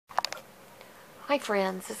Hi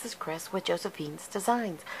friends, this is Chris with Josephine's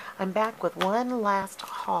Designs. I'm back with one last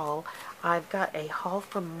haul. I've got a haul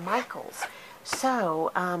from Michael's.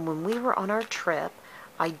 So, when we were on our trip,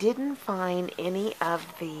 I didn't find any of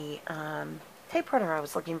the tape runner I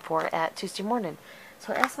was looking for at Tuesday morning.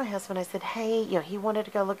 So I asked my husband, I said, hey, he wanted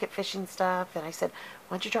to go look at fishing stuff. And I said,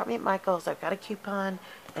 why don't you drop me at Michael's? I've got a coupon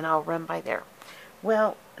and I'll run by there.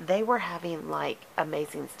 Well, they were having like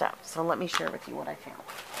amazing stuff. So let me share with you what I found.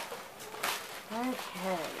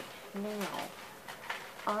 Okay, now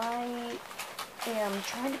I am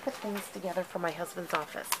trying to put things together for my husband's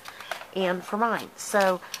office and for mine.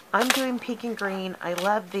 So I'm doing pink and green. I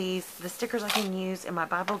love these. The stickers I can use in my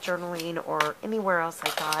Bible journaling or anywhere else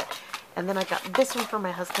I got. And then I got this one for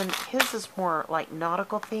my husband. His is more like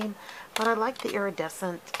nautical theme, but I like the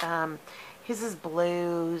iridescent. His is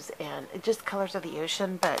blues and just colors of the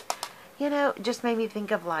ocean, but it just made me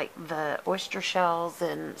think of like the oyster shells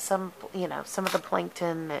and some of the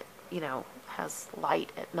plankton that, has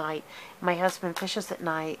light at night. My husband fishes at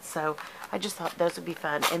night, so I just thought those would be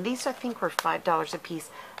fun. And these I think were $5 a piece,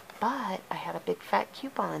 but I had a big fat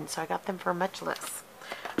coupon, so I got them for much less.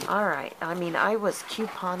 Alright, I was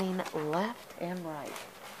couponing left and right.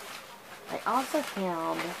 I also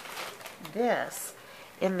found this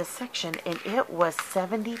in the section, and it was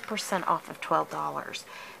 70% off of $12.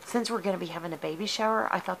 Since we're going to be having a baby shower,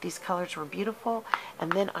 I thought these colors were beautiful,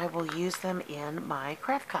 and then I will use them in my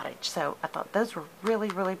craft cottage. So I thought those were really,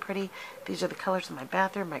 really pretty. These are the colors of my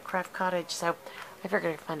bathroom, my craft cottage, so I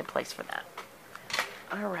figured I'd find a place for that.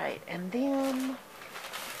 Alright, and then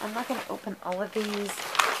I'm not going to open all of these,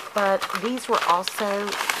 but these were also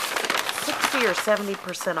 60 or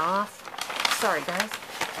 70% off. Sorry, guys.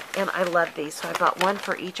 And I love these, so I bought one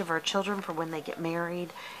for each of our children for when they get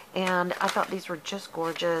married. And I thought these were just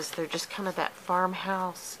gorgeous. They're just kind of that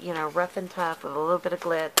farmhouse, rough and tough with a little bit of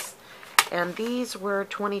glitz. And these were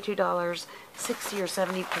 $22, 60 or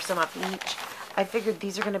 70% off each. I figured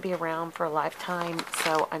these are going to be around for a lifetime,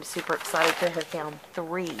 so I'm super excited to have found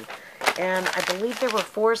 3. And I believe there were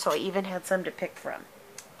 4, so I even had some to pick from.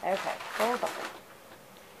 Okay, hold on.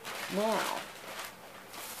 Now,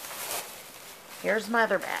 here's my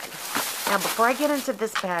other bag. Now, before I get into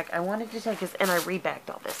this bag, I wanted to take this, and I rebagged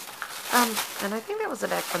all this. And I think that was a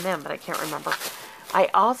bag from them, but I can't remember. I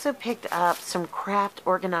also picked up some craft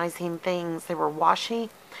organizing things. They were washi.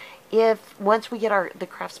 Once we get the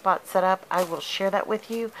craft spot set up, I will share that with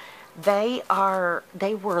you. They were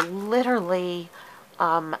literally,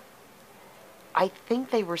 I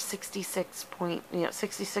think they were 66 and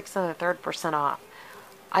a third percent off.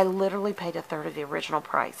 I literally paid a third of the original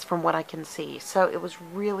price from what I can see. So it was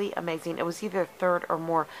really amazing. It was either a third or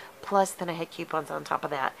more, plus then I had coupons on top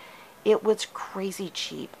of that. It was crazy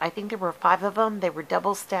cheap. I think there were 5 of them. They were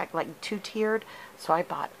double stacked, like 2-tiered. So I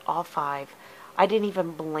bought all 5. I didn't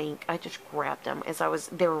even blink. I just grabbed them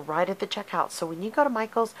they were right at the checkout. So when you go to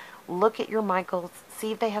Michael's, look at your Michael's,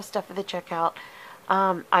 see if they have stuff at the checkout.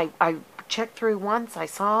 I checked through once, I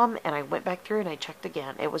saw them, and I went back through and I checked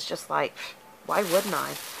again. It was just like, why wouldn't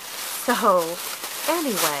I? So,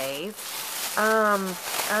 anyways,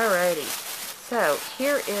 alrighty. So,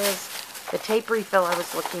 here is the tape refill I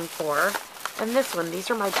was looking for. And this one,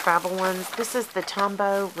 these are my travel ones. This is the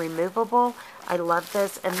Tombow removable. I love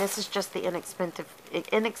this, and this is just the inexpensive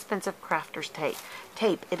crafter's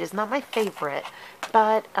tape. It is not my favorite,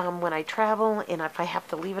 but when I travel and if I have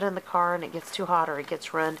to leave it in the car and it gets too hot or it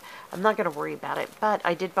gets ruined, I'm not going to worry about it. But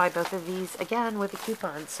I did buy both of these, again, with a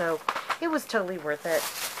coupon, so it was totally worth it.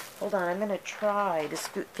 Hold on, I'm going to try to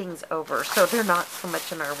scoot things over so they're not so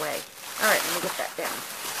much in our way. Alright, let me get that down.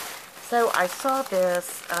 So I saw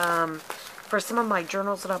this for some of my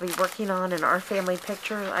journals that I'll be working on and our family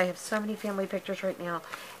pictures. I have so many family pictures right now.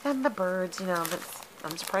 And the birds,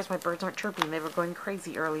 I'm surprised my birds aren't chirping. They were going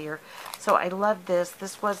crazy earlier. So I love this.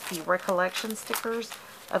 This was the recollection stickers.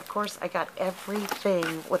 Of course, I got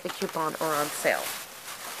everything with a coupon or on sale.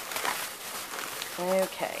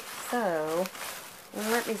 Okay, so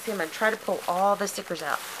let me see. I'm going to try to pull all the stickers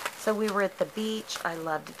out. So we were at the beach. I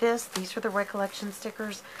loved this. These were the recollection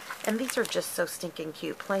stickers. And these are just so stinking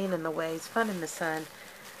cute. Playing in the waves, fun in the sun.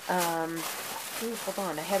 Ooh, hold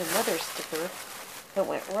on. I had another sticker that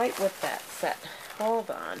went right with that set.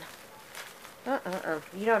 Hold on.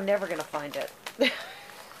 I'm never going to find it.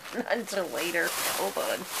 Not until later. Hold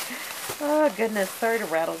on. Oh, goodness. Sorry to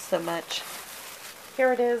rattle so much.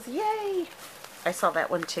 Here it is. Yay! I saw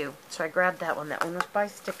that one too. So I grabbed that one. That one was by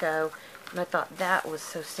Sticko. And I thought that was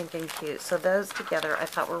so stinking cute. So those together I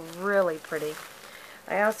thought were really pretty.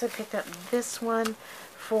 I also picked up this one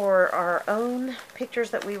for our own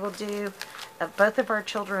pictures that we will do of both of our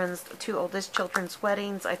children's, two oldest children's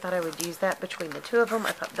weddings. I thought I would use that between the two of them.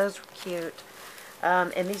 I thought those were cute.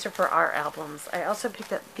 And these are for our albums. I also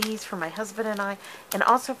picked up these for my husband and I, and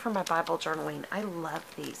also for my Bible journaling. I love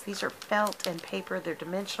these. These are felt and paper. They're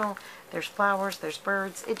dimensional. There's flowers. There's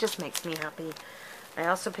birds. It just makes me happy. I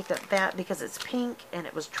also picked up that because it's pink and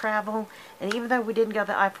it was travel. And even though we didn't go to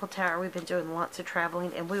the Eiffel Tower, we've been doing lots of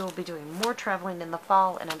traveling, and we will be doing more traveling in the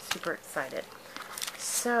fall, and I'm super excited.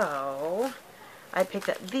 So I picked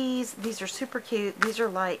up these. These are super cute. These are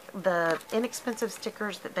like the inexpensive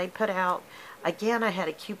stickers that they put out. Again, I had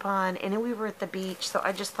a coupon, and then we were at the beach, so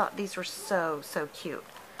I just thought these were so, so cute.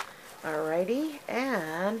 Alrighty,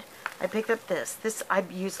 and I picked up this. This I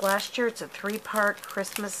used last year. It's a 3-part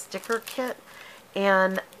Christmas sticker kit,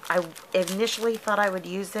 and I initially thought I would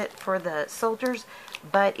use it for the soldiers,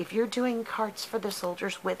 but if you're doing cards for the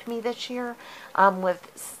soldiers with me this year,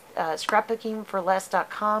 with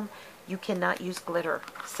scrapbookingforless.com, you cannot use glitter.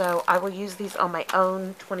 So I will use these on my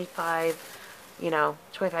own 25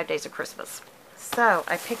 days of Christmas. So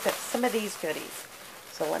I picked up some of these goodies.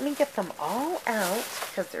 So let me get them all out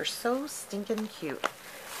because they're so stinking cute.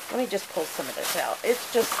 Let me just pull some of this out.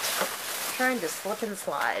 It's just trying to slip and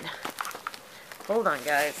slide. Hold on,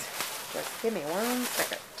 guys. Just give me 1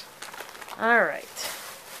 second. Alright.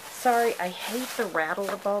 Sorry, I hate the rattle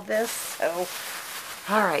of all this. So,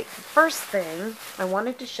 alright. First thing I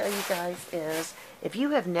wanted to show you guys is, if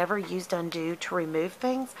you have never used Undo to remove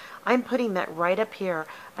things, I'm putting that right up here.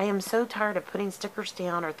 I am so tired of putting stickers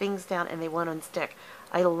down or things down and they won't unstick.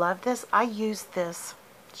 I love this. I used this,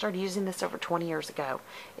 started using this over 20 years ago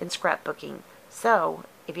in scrapbooking. So,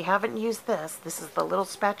 if you haven't used this, this is the little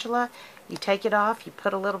spatula. You take it off, you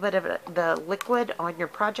put a little bit of the liquid on your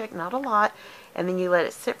project, not a lot, and then you let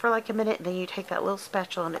it sit for like a minute, and then you take that little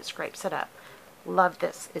spatula and it scrapes it up. Love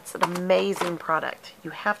this. It's an amazing product.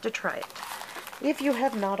 You have to try it if you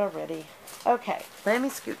have not already. Okay, let me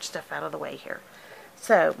scooch stuff out of the way here.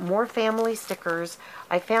 So, more family stickers.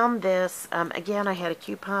 I found this. Again, I had a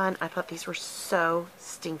coupon. I thought these were so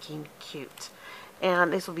stinking cute.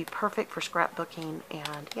 And this will be perfect for scrapbooking.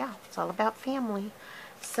 And yeah, it's all about family.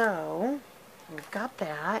 So, we've got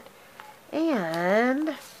that.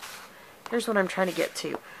 And here's what I'm trying to get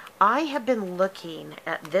to. I have been looking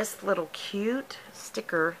at this little cute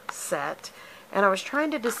sticker set, and I was trying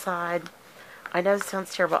to decide. I know this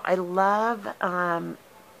sounds terrible. I love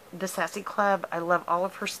the Sassy Club. I love all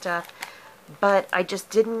of her stuff, but I just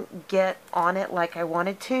didn't get on it like I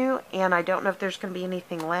wanted to, and I don't know if there's going to be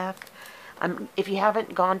anything left. If you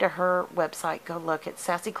haven't gone to her website, go look at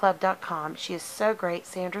sassyclub.com. She is so great.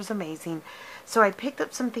 Sandra's amazing. So I picked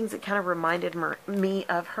up some things that kind of reminded me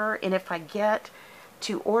of her, and if I get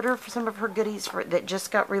to order for some of her goodies that just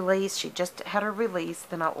got released, she just had her release,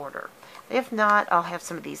 then I'll order. If not, I'll have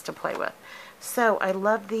some of these to play with. So I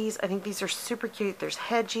love these. I think these are super cute. There's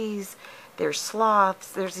hedgies, there's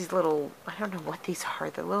sloths, there's these little, I don't know what these are.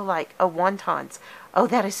 They're little like, wontons. Oh,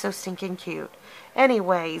 that is so stinking cute.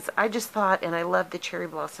 Anyways, I just thought, and I love the cherry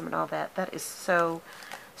blossom and all that. That is so,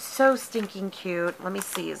 so stinking cute. Let me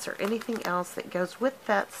see, is there anything else that goes with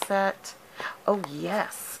that set? Oh,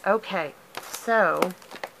 yes. Okay, so,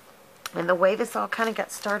 and the way this all kind of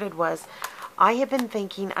got started was, I have been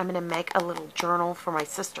thinking I'm going to make a little journal for my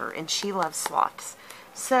sister, and she loves sloths.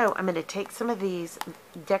 So I'm going to take some of these,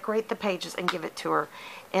 decorate the pages, and give it to her,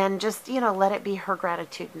 and just, let it be her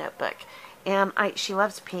gratitude notebook. And she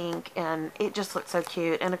loves pink, and it just looks so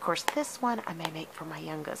cute. And of course, this one I may make for my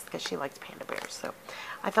youngest because she likes panda bears. So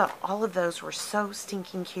I thought all of those were so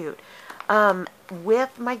stinking cute.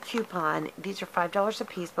 With my coupon, these are $5 a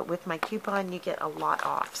piece, but with my coupon, you get a lot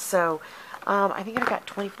off. So I think I got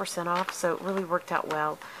 20% off, so it really worked out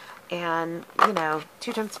well. And,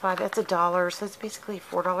 2 times 5, that's $1, so it's basically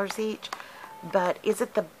 $4 each. But is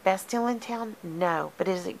it the best deal in town? No. But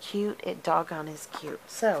is it cute? It doggone is cute.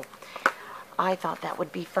 So I thought that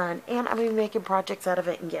would be fun. And I'm going to be making projects out of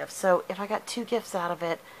it and gifts. So if I got 2 gifts out of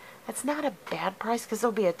it, that's not a bad price because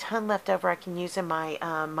there'll be a ton left over I can use in my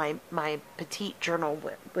my petite journal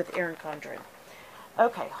with Erin Condren.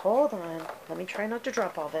 Okay, hold on. Let me try not to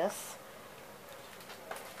drop all this.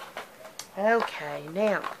 Okay,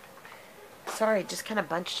 now, sorry, just kind of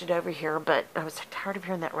bunched it over here, but I was tired of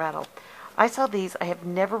hearing that rattle. I saw these. I have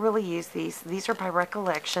never really used these. These are by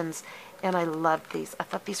Recollections, and I love these. I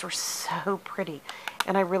thought these were so pretty,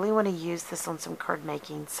 and I really want to use this on some card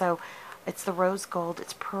making. So it's the rose gold,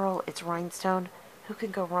 it's pearl, it's rhinestone. Who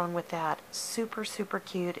can go wrong with that? Super, super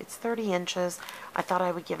cute. It's 30 inches. I thought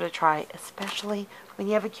I would give it a try, especially when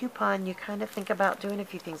you have a coupon. You kind of think about doing a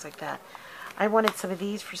few things like that. I wanted some of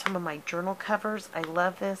these for some of my journal covers. I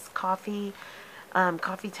love this. Coffee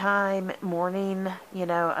time, morning, you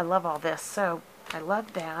know, I love all this. So I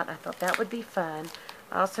love that. I thought that would be fun.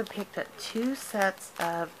 I also picked up 2 sets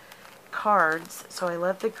of cards. So I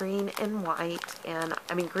love the green and white, and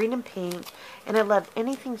I mean green and pink, and I love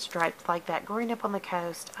anything striped like that. Growing up on the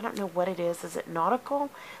coast, I don't know what it is. Is it nautical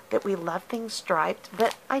that we love things striped?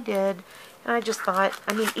 But I did, and I just thought,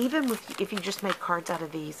 I mean, even if you just make cards out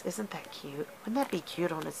of these, isn't that cute? Wouldn't that be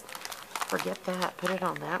cute on this? Forget that. Put it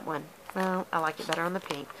on that one. Well, I like it better on the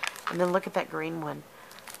pink. And then look at that green one.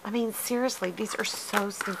 I mean, seriously, these are so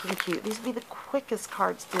stinking cute. These would be the quickest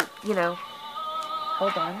cards to, you know,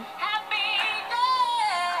 hold on,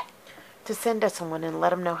 to send to someone and let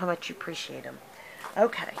them know how much you appreciate them.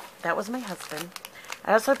 Okay, that was my husband.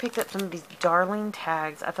 I also picked up some of these darling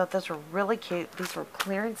tags. I thought those were really cute. These were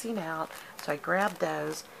clearancing out, so I grabbed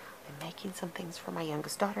those. I'm making some things for my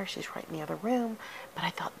youngest daughter. She's right in the other room, but I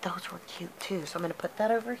thought those were cute too, so I'm going to put that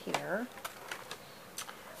over here.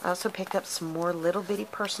 I also picked up some more little bitty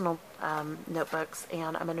personal notebooks,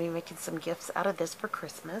 and I'm going to be making some gifts out of this for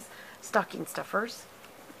Christmas. Stocking stuffers.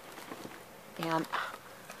 And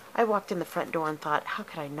I walked in the front door and thought, how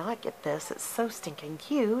could I not get this? It's so stinking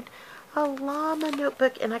cute. A llama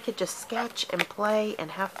notebook, and I could just sketch and play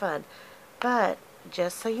and have fun. But,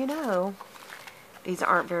 just so you know, these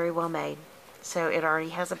aren't very well made. So it already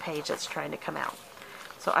has a page that's trying to come out.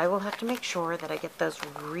 So I will have to make sure that I get those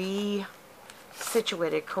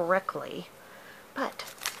situated correctly. But,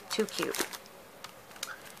 too cute.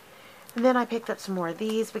 And then I picked up some more of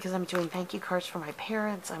these because I'm doing thank you cards for my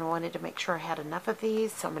parents, and I wanted to make sure I had enough of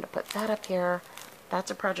these, so I'm going to put that up here.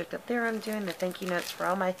 That's a project up there I'm doing, the thank you notes for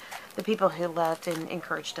all the people who loved and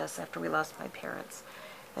encouraged us after we lost my parents.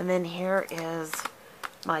 And then here is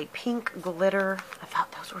my pink glitter. I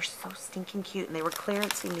thought those were so stinking cute, and they were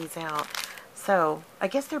clearancing these out. So, I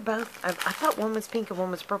guess they're both, I thought one was pink and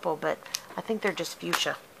one was purple, but I think they're just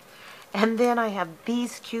fuchsia. And then I have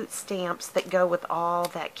these cute stamps that go with all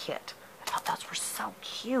that kit. I thought those were so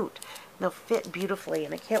cute. They'll fit beautifully,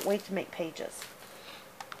 and I can't wait to make pages.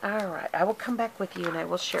 Alright, I will come back with you, and I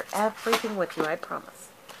will share everything with you, I promise.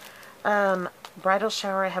 Bridal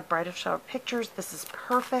shower, I have bridal shower pictures. This is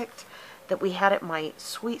perfect that we had at my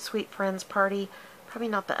sweet, sweet friend's party. Probably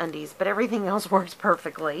not the undies, but everything else works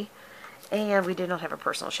perfectly. And we did not have a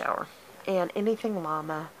personal shower. And anything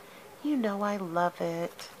llama, you know I love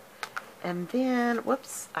it. And then,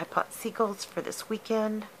 whoops, I bought seagulls for this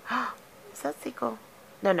weekend. Is that seagull?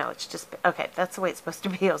 No, it's just, okay, that's the way it's supposed to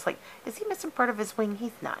be. I was like, is he missing part of his wing?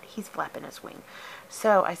 He's not. He's flapping his wing.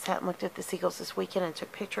 So I sat and looked at the seagulls this weekend and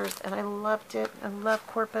took pictures, and I loved it. I love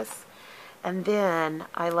porpoise. And then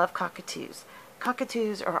I love cockatoos.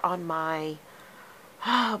 Cockatoos are on my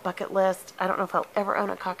bucket list. I don't know if I'll ever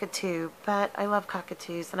own a cockatoo, but I love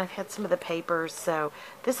cockatoos, and I've had some of the papers. So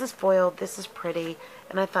this is foiled. This is pretty.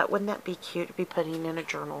 And I thought, wouldn't that be cute to be putting in a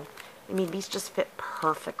journal? I mean, these just fit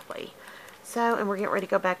perfectly. So, and we're getting ready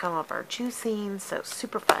to go back on all of our juicing, so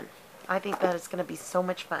super fun. I think that is going to be so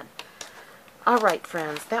much fun. Alright,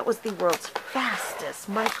 friends, that was the world's fastest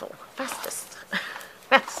Michael. Fastest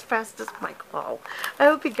Michael haul. I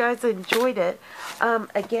hope you guys enjoyed it.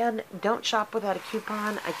 Again, don't shop without a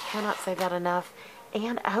coupon. I cannot say that enough.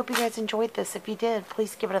 And I hope you guys enjoyed this. If you did,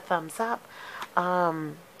 please give it a thumbs up.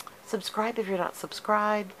 Subscribe if you're not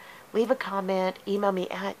subscribed. Leave a comment. Email me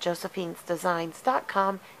at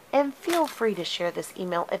josephinesdesigns.com. And feel free to share this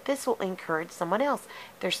email if this will encourage someone else.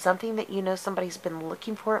 If there's something that you know somebody's been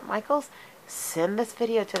looking for at Michael's, send this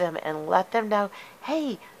video to them and let them know,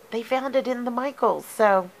 hey, they found it in the Michael's.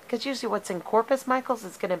 So, because usually what's in Corpus Michael's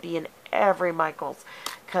is going to be in every Michael's.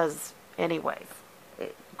 Because, anyways,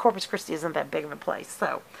 Corpus Christi isn't that big of a place.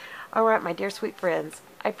 So, alright, my dear sweet friends,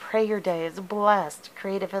 I pray your day is blessed,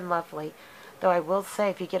 creative, and lovely. Though I will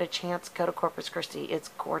say, if you get a chance, go to Corpus Christi.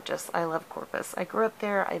 It's gorgeous. I love Corpus. I grew up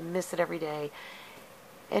there. I miss it every day.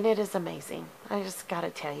 And it is amazing. I just got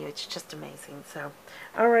to tell you, it's just amazing. So,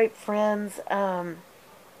 all right, friends.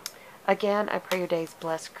 Again, I pray your day is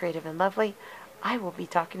blessed, creative, and lovely. I will be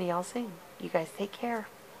talking to y'all soon. You guys take care.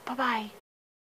 Bye-bye.